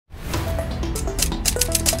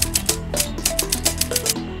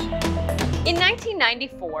In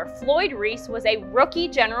 1994, Floyd Reese was a rookie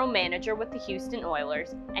general manager with the Houston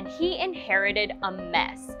Oilers, and he inherited a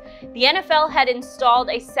mess. The NFL had installed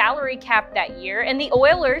a salary cap that year, and the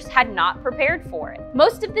Oilers had not prepared for it.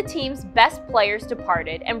 Most of the team's best players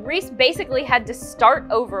departed, and Reese basically had to start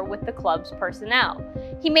over with the club's personnel.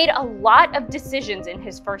 He made a lot of decisions in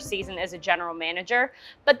his first season as a general manager,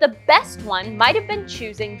 but the best one might have been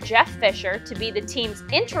choosing Jeff Fisher to be the team's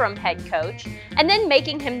interim head coach and then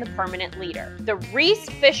making him the permanent leader. The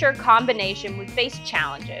Reese-Fisher combination would face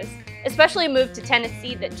challenges, especially a move to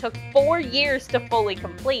Tennessee that took 4 years to fully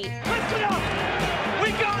complete. Listen up!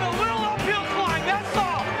 We got a little uphill climb, that's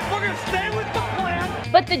all! We're gonna stay with the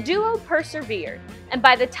plan! But the duo persevered, and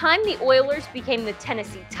by the time the Oilers became the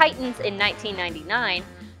Tennessee Titans in 1999,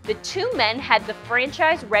 the two men had the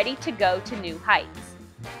franchise ready to go to new heights.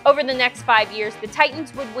 Over the next 5 years, the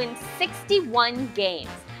Titans would win 61 games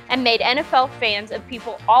and made NFL fans of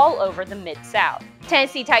people all over the Mid-South.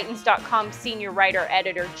 TennesseeTitans.com senior writer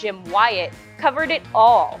editor Jim Wyatt covered it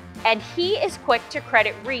all, and he is quick to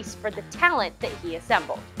credit Reese for the talent that he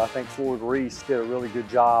assembled. I think Floyd Reese did a really good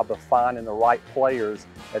job of finding the right players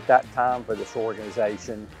at that time for this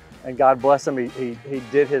organization. And God bless him, he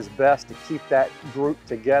did his best to keep that group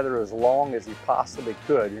together as long as he possibly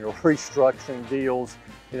could, restructuring deals,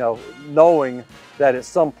 knowing that at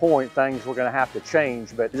some point things were going to have to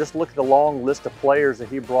change. But just look at the long list of players that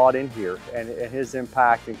he brought in here and his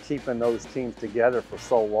impact in keeping those teams together for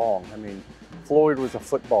so long. I mean, Floyd was a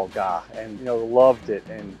football guy and loved it,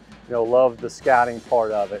 and loved the scouting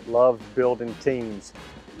part of it, loved building teams.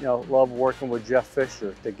 Love working with Jeff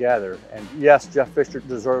Fisher together. And yes, Jeff Fisher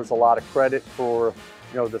deserves a lot of credit for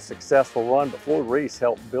the successful run, but Floyd Reese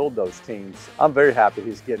helped build those teams. I'm very happy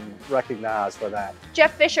he's getting recognized for that.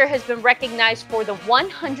 Jeff Fisher has been recognized for the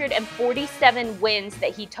 147 wins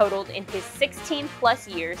that he totaled in his 16-plus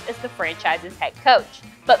years as the franchise's head coach.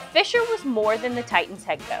 But Fisher was more than the Titans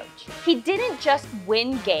head coach. He didn't just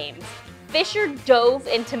win games. Fisher dove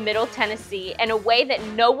into Middle Tennessee in a way that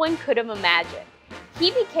no one could have imagined. He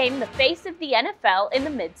became the face of the NFL in the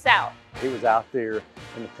Mid-South. He was out there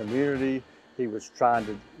in the community. He was trying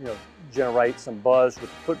to generate some buzz with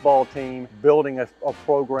the football team, building a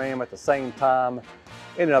program at the same time.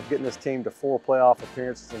 Ended up getting this team to 4 playoff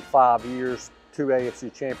appearances in 5 years, 2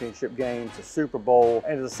 AFC championship games, a Super Bowl,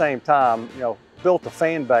 and at the same time, built a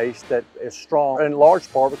fan base that is strong in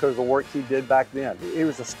large part because of the work he did back then. He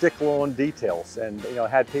was a stickler on details and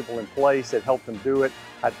had people in place that helped him do it,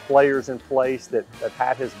 had players in place that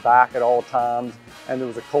had his back at all times, and there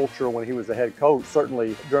was a culture when he was the head coach,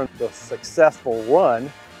 certainly during the successful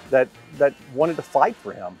run, that wanted to fight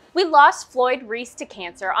for him. We lost Floyd Reese to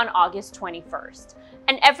cancer on August 21st,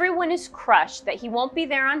 and everyone is crushed that he won't be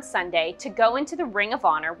there on Sunday to go into the Ring of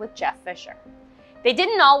Honor with Jeff Fisher. They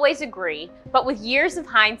didn't always agree, but with years of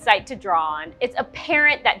hindsight to draw on, it's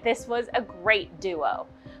apparent that this was a great duo.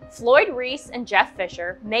 Floyd Reese and Jeff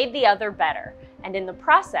Fisher made the other better, and in the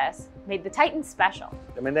process, made the Titans special.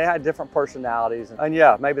 I mean, they had different personalities, and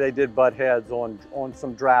yeah, maybe they did butt heads on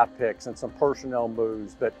some draft picks and some personnel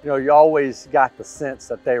moves, but you always got the sense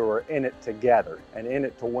that they were in it together and in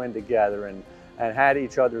it to win together, and had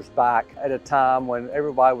each other's back at a time when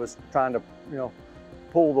everybody was trying to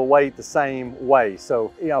pull the weight the same way.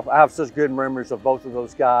 So I have such good memories of both of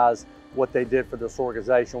those guys, what they did for this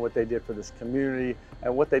organization, what they did for this community,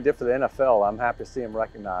 and what they did for the NFL. I'm happy to see them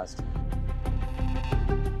recognized.